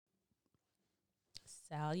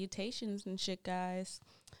Salutations and shit, guys.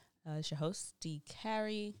 It's your host, D.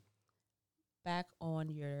 Carey, back on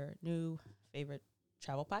your new favorite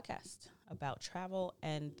travel podcast about travel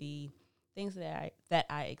and the things that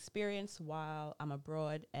I experience while I'm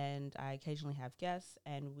abroad, and I occasionally have guests,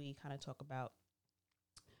 and we kind of talk about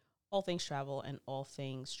all things travel and all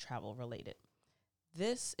things travel related.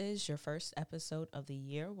 This is your first episode of the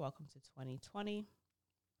year. Welcome to 2020.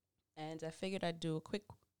 And I figured I'd do a quick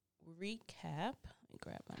recap. Let me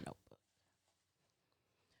grab my notebook.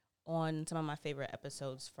 On some of my favorite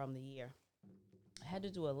episodes from the year. I had to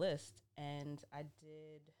do a list, and I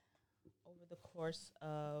did over the course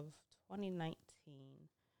of 2019,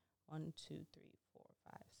 1, 2, 3, 4,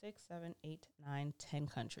 5, 6, 7, 8, 9, 10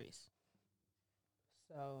 countries.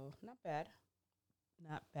 So not bad.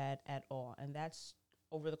 Not bad at all. And that's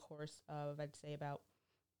over the course of, I'd say, about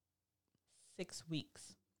 6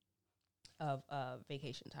 weeks of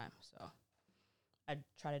vacation time. So I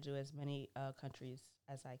try to do as many countries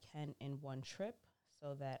as I can in one trip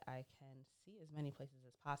so that I can see as many places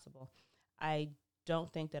as possible. I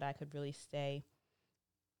don't think that I could really stay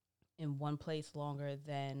in one place longer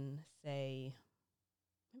than, say,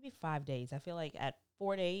 maybe 5 days. I feel like at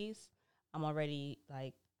 4 days, I'm already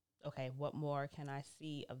like, okay, what more can I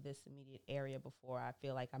see of this immediate area before I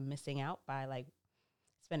feel like I'm missing out by like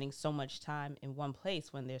spending so much time in one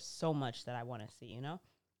place when there's so much that I want to see, you know?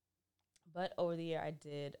 But over the year, I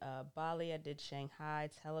did Bali, I did Shanghai,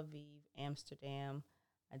 Tel Aviv, Amsterdam.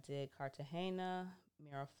 I did Cartagena,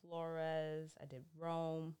 Miraflores. I did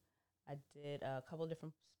Rome. I did a couple of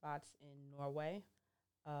different spots in Norway.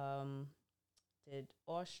 Did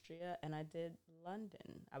Austria, and I did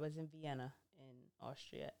London. I was in Vienna in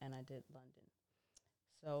Austria, and I did London.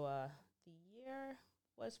 So the year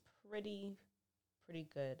was pretty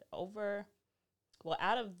good.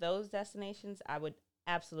 Out of those destinations, I would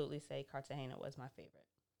absolutely say Cartagena was my favorite,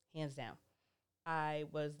 hands down. I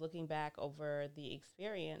was looking back over the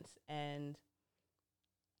experience, and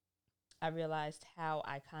I realized how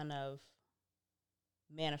I kind of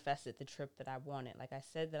manifested the trip that I wanted. Like I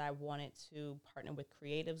said that I wanted to partner with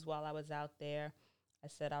creatives while I was out there. I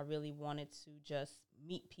said I really wanted to just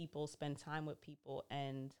meet people, spend time with people,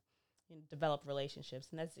 and develop relationships.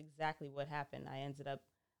 And that's exactly what happened. I ended up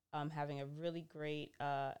having a really great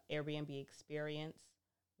Airbnb experience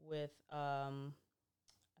with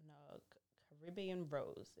Caribbean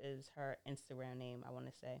Rose is her Instagram name, I want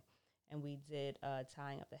to say. And we did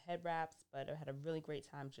tying up the head wraps, but I had a really great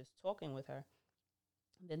time just talking with her.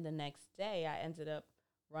 Then the next day, I ended up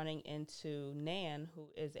running into Nan,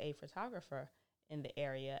 who is a photographer in the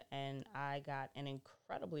area, and I got an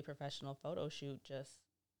incredibly professional photo shoot just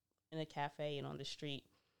in a cafe and on the street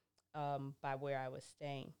by where I was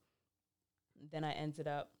staying. Then I ended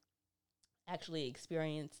up actually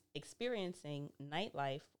experiencing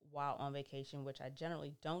nightlife while on vacation, which I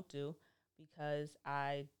generally don't do because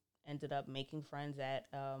I ended up making friends at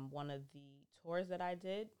one of the tours that I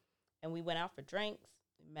did, and we went out for drinks,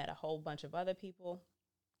 met a whole bunch of other people,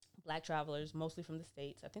 Black travelers, mostly from the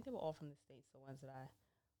States. I think they were all from the States, the ones that I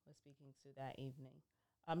was speaking to that evening.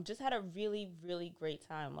 Just had a really, really great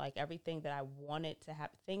time. Like everything that I wanted to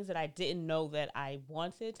happen, things that I didn't know that I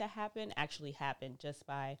wanted to happen actually happened just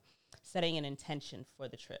by setting an intention for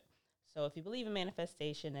the trip. So if you believe in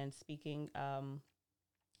manifestation and speaking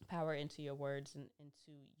power into your words and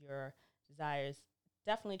into your desires,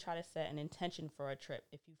 definitely try to set an intention for a trip.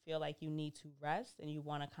 If you feel like you need to rest and you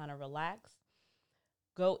want to kind of relax,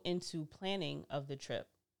 go into planning of the trip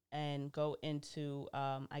and go into,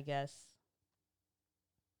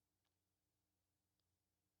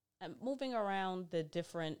 moving around the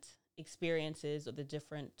different experiences or the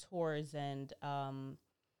different tours and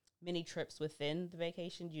mini trips within the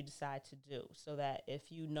vacation you decide to do, so that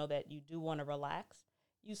if you know that you do want to relax,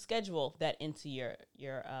 you schedule that into your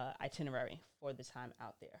itinerary for the time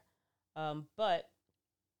out there. But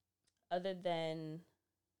other than,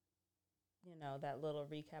 that little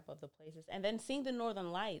recap of the places, and then seeing the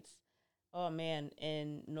Northern Lights, oh man,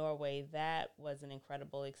 in Norway, that was an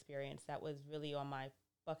incredible experience. That was really on my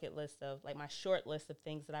bucket list of, like, my short list of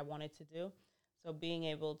things that I wanted to do. So being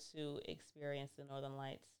able to experience the Northern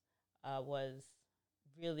Lights was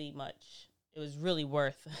it was really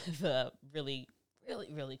worth the really,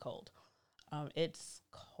 really, really cold. It's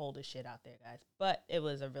cold as shit out there, guys, but it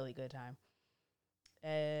was a really good time.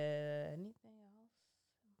 Anything else?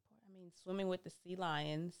 I mean, swimming with the sea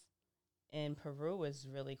lions in Peru was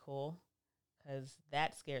really cool because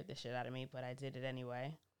that scared the shit out of me, but I did it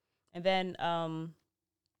anyway. And then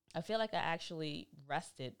I feel like I actually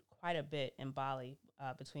rested quite a bit in Bali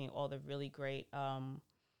between all the really great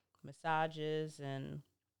massages and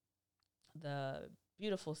the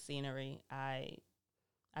beautiful scenery. I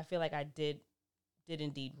feel like I did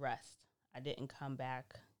indeed rest. I didn't come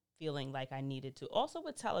back feeling like I needed to. Also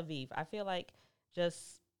with Tel Aviv, I feel like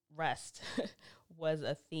just rest was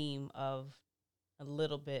a theme of a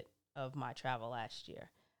little bit of my travel last year,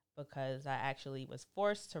 because I actually was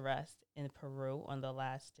forced to rest in Peru on the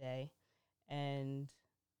last day. And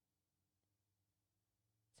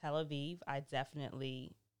Tel Aviv, I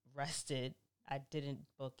definitely rested. I didn't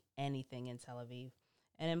book anything in Tel Aviv.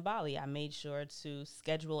 And in Bali, I made sure to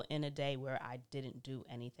schedule in a day where I didn't do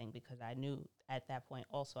anything, because I knew at that point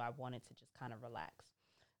also I wanted to just kind of relax.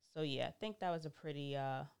 So yeah, I think that was a pretty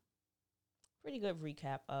good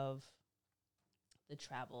recap of the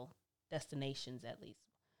travel destinations, at least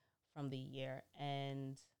from the year.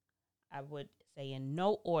 And I would say, in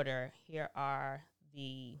no order, here are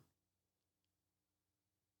the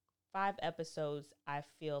 5 episodes I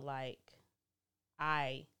feel like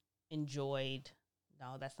I enjoyed.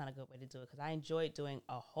 No, that's not a good way to do it, because I enjoyed doing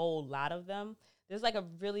a whole lot of them. There's like a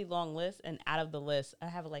really long list, and out of the list, I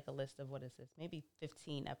have like a list of, what is this, maybe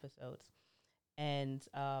 15 episodes. And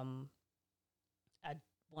I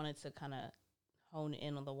wanted to kind of hone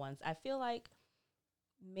in on the ones I feel like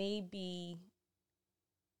maybe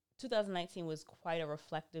 2019 was quite a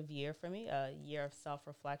reflective year for me, a year of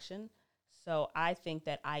self-reflection. So I think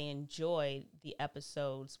that I enjoyed the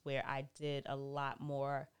episodes where I did a lot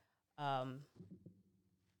more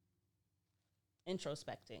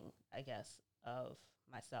introspecting, I guess, of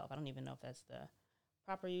myself. I don't even know if that's the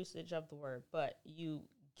proper usage of the word, but you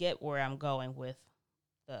get where I'm going with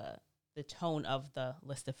the tone of the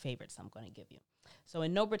list of favorites I'm going to give you. So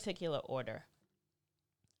in no particular order,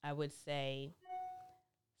 I would say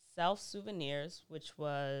Self Souvenirs, which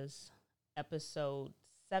was episode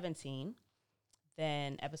 17,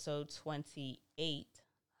 then episode 28,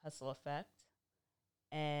 Hustle Effect,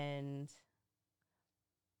 and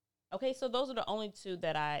okay, so those are the only two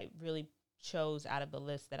that I really chose out of the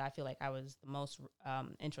list that I feel like I was the most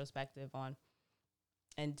introspective on,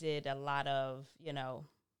 and did a lot of,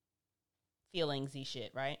 feelingsy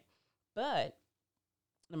shit, right? But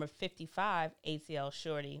number 55, ATL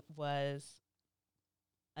Shorty, was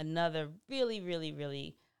another really, really,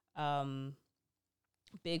 really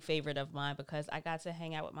big favorite of mine, because I got to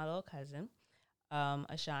hang out with my little cousin,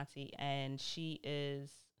 Ashanti, and she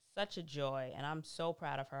is such a joy, and I'm so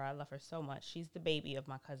proud of her. I love her so much. She's the baby of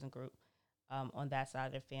my cousin group on that side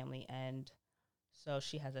of the family, and so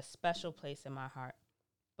she has a special place in my heart.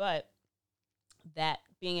 But that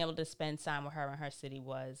being able to spend time with her in her city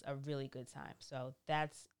was a really good time. So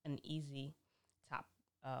that's an easy top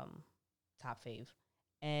top fave.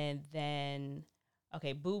 And then,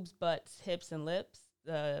 okay, Boobs, Butts, Hips, and Lips,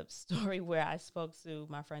 the story where I spoke to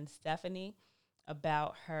my friend Stephanie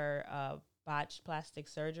about her botched plastic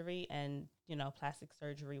surgery and, plastic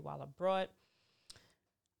surgery while abroad.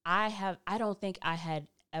 I don't think I had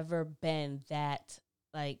ever been that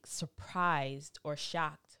like surprised or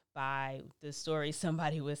shocked by the story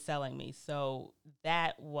somebody was telling me. So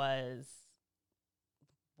that was,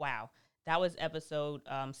 wow. That was episode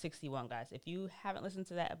 61, guys. If you haven't listened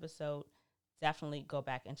to that episode, definitely go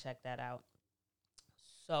back and check that out.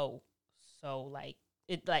 So like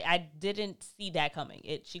it, like I didn't see that coming.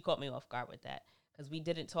 She caught me off guard with that, because we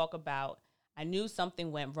didn't talk about. I knew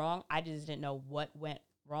something went wrong. I just didn't know what went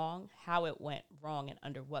wrong, how it went wrong, and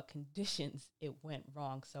under what conditions it went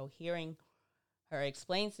wrong. So hearing her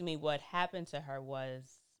explain to me what happened to her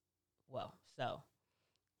was, well, so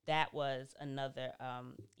that was another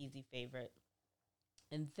easy favorite.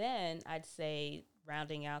 And then I'd say,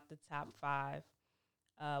 rounding out the top 5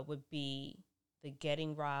 would be the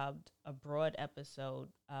Getting Robbed Abroad episode.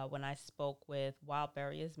 When I spoke with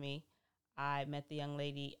Wildberry Is Me, I met the young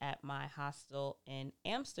lady at my hostel in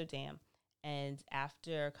Amsterdam. And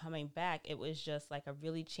after coming back, it was just like a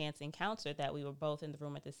really chance encounter that we were both in the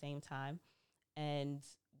room at the same time. And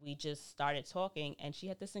we just started talking, and she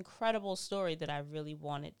had this incredible story that I really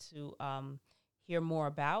wanted to hear more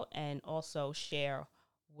about, and also share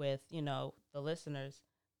with, the listeners,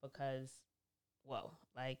 because, whoa,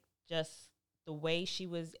 like, just the way she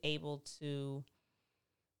was able to,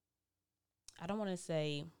 I don't want to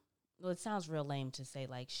say, well, it sounds real lame to say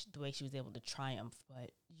like the way she was able to triumph, but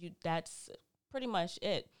that's pretty much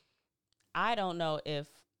it. I don't know if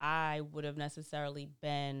I would have necessarily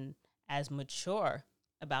been as mature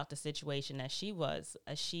about the situation as she was.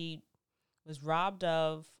 She was robbed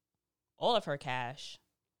of all of her cash,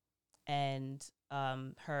 and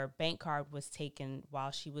her bank card was taken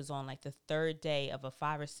while she was on like the 3rd day of a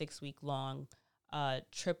 5 or 6 week long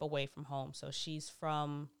trip away from home. So she's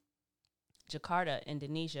from Jakarta,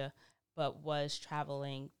 Indonesia, but was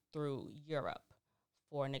traveling through Europe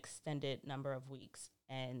for an extended number of weeks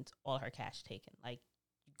and all her cash taken. Like,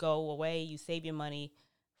 you go away, you save your money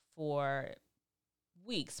for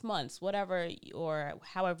weeks, months, whatever, or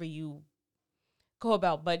however you go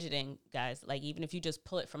about budgeting, guys. Like, even if you just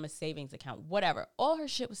pull it from a savings account, whatever, all her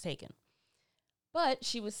shit was taken. But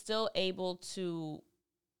she was still able to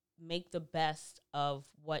make the best of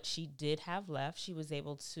what she did have left. She was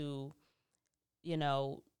able to,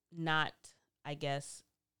 not, I guess,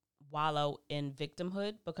 wallow in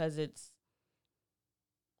victimhood, because it's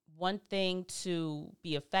one thing to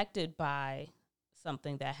be affected by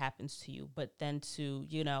something that happens to you, but then to,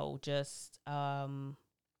 just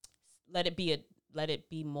let it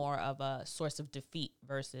be more of a source of defeat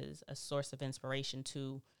versus a source of inspiration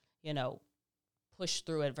to, push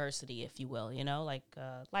through adversity, if you will, like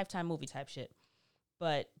Lifetime movie type shit.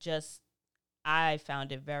 But just, I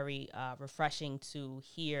found it very refreshing to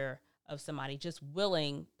hear of somebody just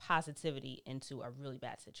willing positivity into a really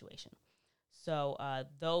bad situation. So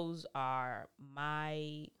those are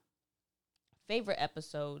my favorite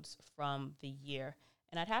episodes from the year.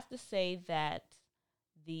 And I'd have to say that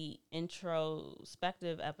the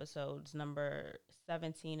introspective episodes, number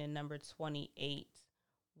 17 and number 28,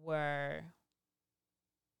 were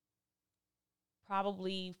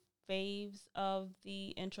probably faves of the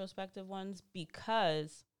introspective ones,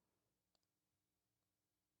 because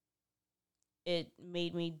it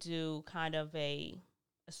made me do kind of a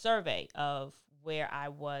survey of where I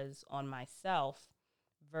was on myself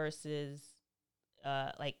versus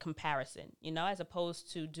like comparison, as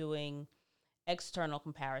opposed to doing external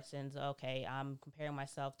comparisons. Okay, I'm comparing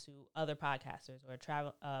myself to other podcasters, or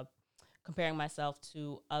comparing myself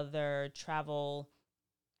to other travel,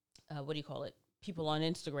 people on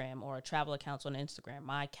Instagram, or travel accounts on Instagram,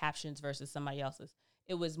 my captions versus somebody else's.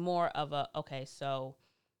 It was more of a, okay, so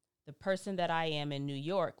the person that I am in New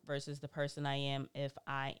York versus the person I am if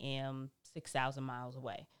I am 6,000 miles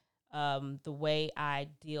away. The way I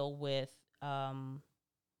deal with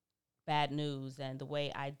bad news, and the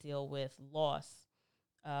way I deal with loss,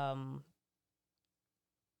 and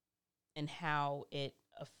how it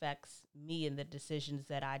affects me and the decisions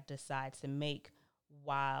that I decide to make,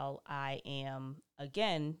 while I am,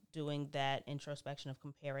 again, doing that introspection of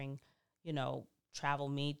comparing, travel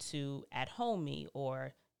me to at home me,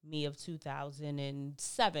 or me of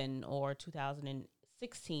 2007 or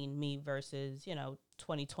 2016 me versus,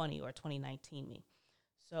 2020 or 2019 me.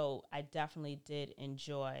 So I definitely did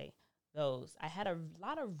enjoy those. I had a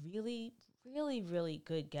lot of really, really, really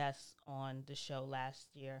good guests on the show last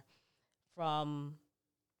year, from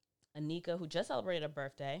Anika, who just celebrated a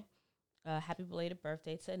birthday. Happy belated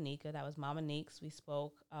birthday to Anika. That was Mama Neeks. We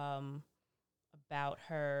spoke about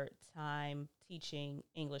her time teaching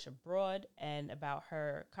English abroad, and about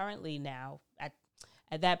her currently now.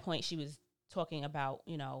 At that point, she was talking about,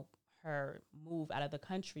 her move out of the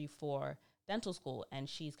country for dental school, and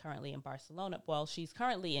she's currently in Barcelona. Well, she's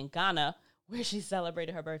currently in Ghana, where she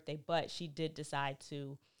celebrated her birthday, but she did decide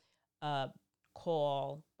to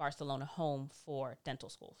call Barcelona home for dental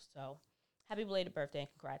school. So happy belated birthday, and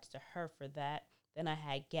congrats to her for that. Then I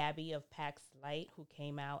had Gabby of Pax Light, who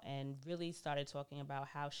came out and really started talking about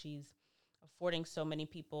how she's affording so many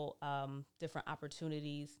people different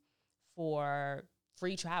opportunities for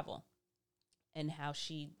free travel, and how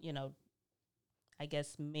she, I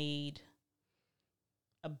guess, made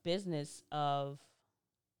a business of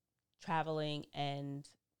traveling, and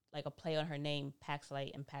like a play on her name, Pax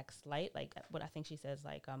Light and Pax Light. Like what I think she says,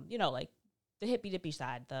 like, like the hippy dippy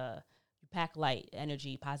side, the you pack light,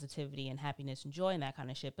 energy, positivity, and happiness and joy, and that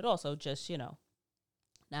kind of shit. But also just,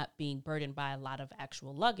 not being burdened by a lot of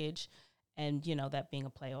actual luggage, and, that being a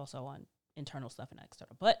play also on internal stuff and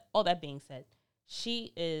external. But all that being said,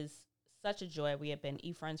 she is such a joy. We have been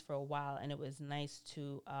e-friends for a while, and it was nice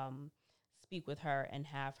to speak with her and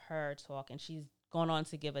have her talk. And she's gone on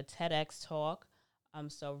to give a TEDx talk.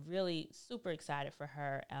 So really super excited for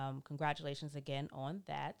her. Congratulations again on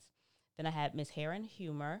that. Then I had Miss Hair and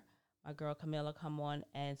Humor, my girl Camilla, come on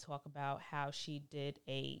and talk about how she did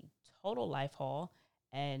a total life haul.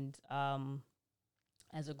 And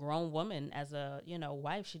as a grown woman, as a,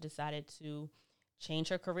 wife, she decided to change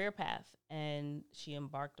her career path. And she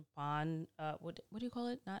embarked upon, what do you call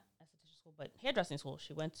it? Not esthetician school, but hairdressing school.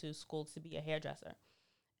 She went to school to be a hairdresser.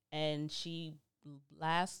 And she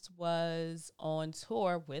last was on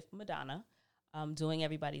tour with Madonna, doing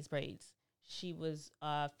Everybody's Braids. She was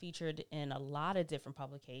featured in a lot of different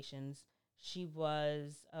publications. She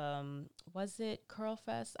was it Curl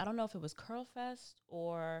Fest? I don't know if it was Curl Fest,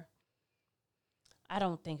 or I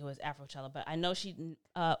don't think it was Afrochella, but I know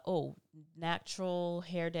Natural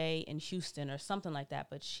Hair Day in Houston or something like that.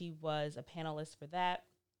 But she was a panelist for that.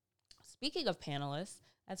 Speaking of panelists,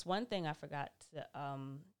 that's one thing I forgot to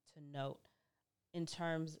note in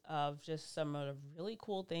terms of just some of the really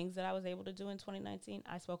cool things that I was able to do in 2019.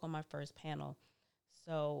 I spoke on my first panel.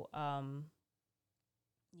 So,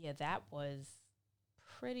 yeah, that was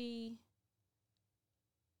pretty,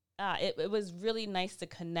 it was really nice to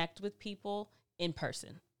connect with people in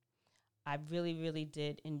person. I really, really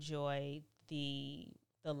did enjoy the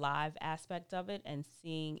live aspect of it, and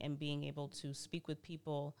seeing and being able to speak with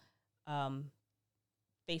people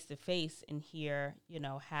face to face and hear,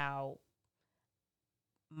 how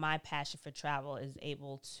my passion for travel is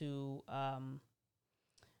able to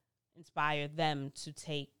inspire them to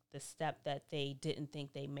take the step that they didn't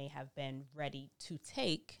think they may have been ready to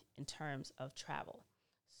take in terms of travel.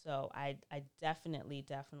 So I definitely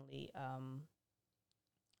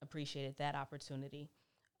appreciated that opportunity.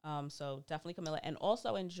 So definitely Camilla, and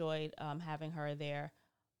also enjoyed having her there,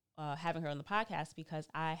 having her on the podcast, because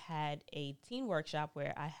I had a teen workshop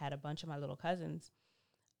where I had a bunch of my little cousins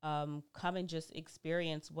come and just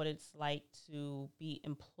experience what it's like to be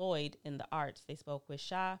employed in the arts. They spoke with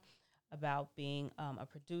Shah about being a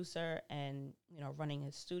producer and, running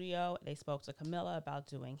his studio. They spoke to Camilla about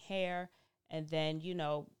doing hair. And then,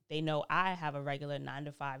 they know I have a regular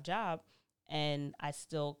 9-to-5 job, and I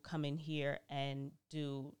still come in here and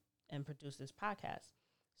do and produce this podcast.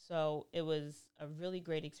 So it was a really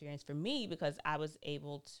great experience for me, because I was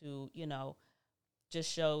able to,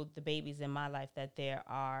 just show the babies in my life that there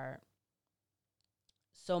are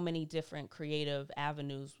so many different creative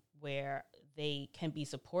avenues where they can be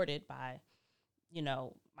supported by,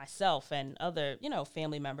 myself and other,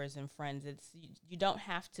 family members and friends. You don't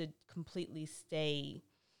have to completely stay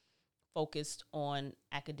focused on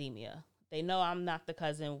academia. They know I'm not the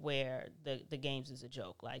cousin where the games is a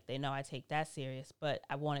joke. Like, they know I take that serious, but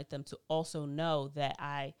I wanted them to also know that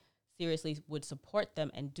I seriously would support them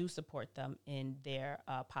and do support them in their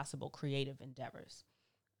possible creative endeavors.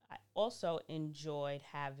 I also enjoyed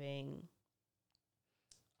having,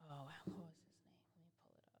 what was his name? Let me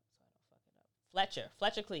pull it up so I don't fuck it up.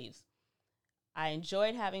 Fletcher Cleaves. I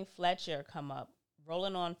enjoyed having Fletcher come up.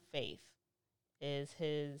 Rolling on Faith is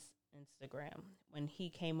his Instagram. When he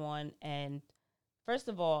came on, and first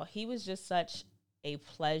of all, he was just such a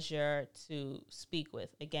pleasure to speak with.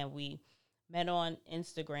 Again, we met on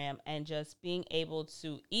Instagram, and just being able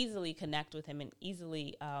to easily connect with him and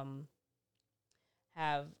easily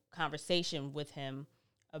have conversation with him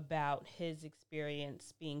about his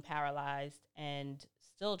experience being paralyzed and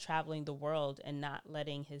still traveling the world, and not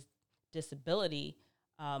letting his disability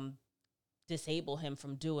disable him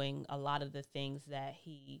from doing a lot of the things that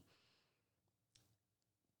he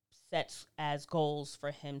sets as goals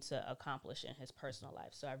for him to accomplish in his personal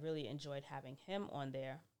life. So I really enjoyed having him on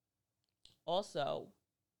there. Also,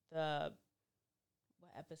 what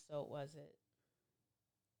episode was it?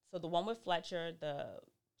 So the one with Fletcher, the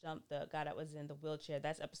guy that was in the wheelchair,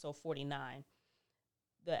 that's episode 49.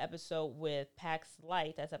 The episode with Pax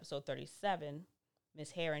Light, that's episode 37.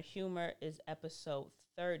 Miss Hair and Humor is episode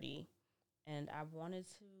 30. And I wanted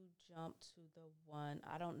to jump to the one,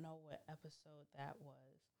 I don't know what episode that was,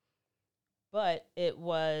 but it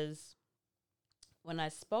was when I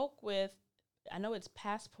spoke with, I know it's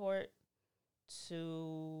Passport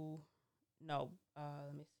to, no,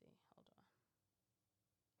 let me see, hold on.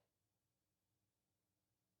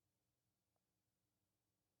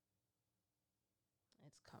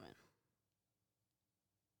 It's coming.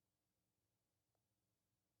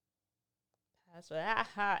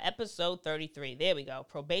 Episode 33. There we go.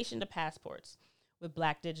 Probation to Passports with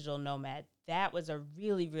Black Digital Nomad. That was a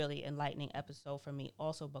really, really enlightening episode for me,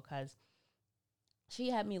 also because she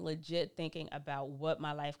had me legit thinking about what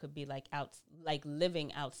my life could be like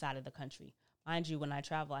living outside of the country. Mind you, when I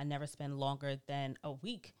travel, I never spend longer than a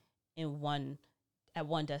week at one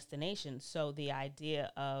destination. So the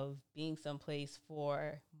idea of being someplace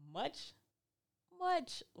for much,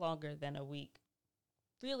 much longer than a week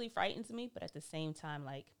really frightens me, but at the same time,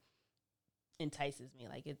 like, entices me.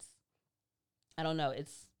 Like, I don't know,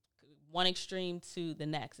 it's one extreme to the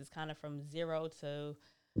next. It's kind of from 0 to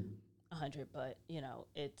 100, but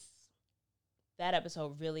that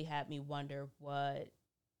episode really had me wonder what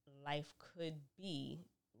life could be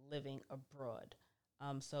living abroad.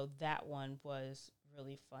 So that one was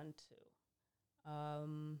really fun too.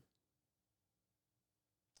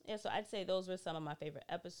 Yeah, so I'd say those were some of my favorite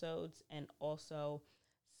episodes, and also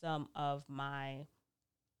some of my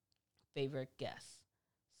favorite guests.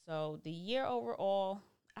 So the year overall,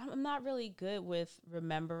 I'm not really good with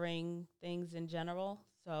remembering things in general.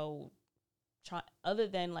 So, other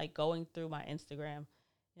than like going through my Instagram,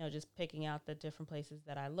 just picking out the different places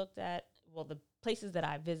that I looked at, well, the places that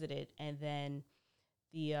I visited, and then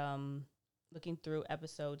the looking through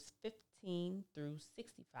episodes 15 through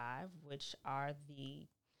 65, which are the,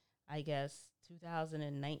 I guess,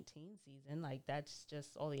 2019 season. Like, that's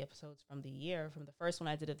just all the episodes from the year, from the first one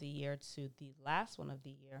I did of the year to the last one of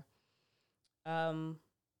the year.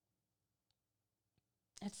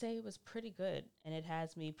 I'd say it was pretty good, and it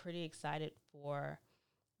has me pretty excited for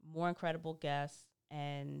more incredible guests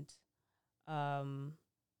and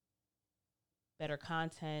better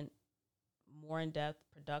content, more in-depth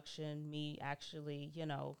production, me actually,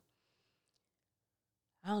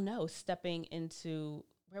 I don't know, stepping into,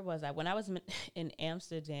 where was I? When I was in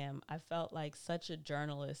Amsterdam, I felt like such a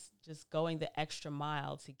journalist, just going the extra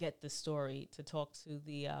mile to get the story, to talk to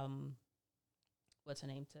the, what's her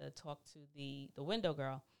name, to talk to the window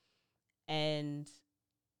girl. And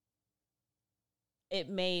it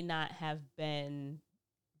may not have been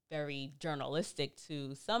very journalistic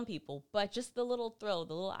to some people, but just the little thrill,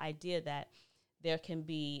 the little idea that there can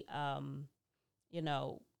be,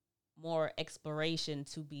 more exploration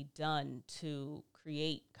to be done to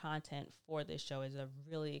create content for this show is a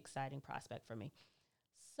really exciting prospect for me.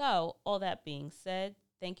 So, all that being said,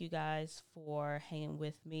 thank you guys for hanging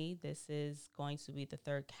with me. This is going to be the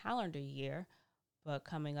third calendar year, but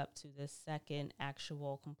coming up to the second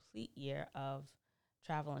actual complete year of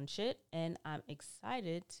Travel and Shit, and I'm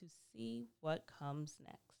excited to see what comes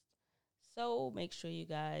next. So make sure you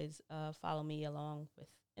guys follow me along with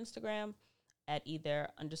Instagram at either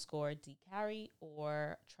 _DCarry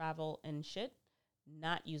or Travel and Shit,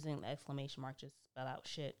 not using the exclamation mark, just spell out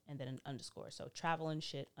shit and then an underscore. So Travel and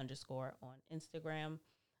Shit _ on Instagram.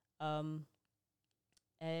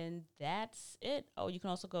 And that's it. Oh, you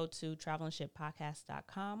can also go to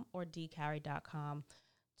travelandshitpodcast.com or dcarry.com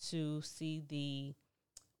to see the,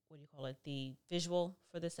 the visual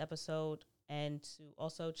for this episode, and to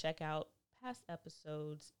also check out past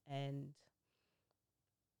episodes and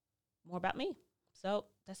more about me. So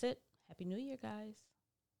that's it. Happy New Year, guys.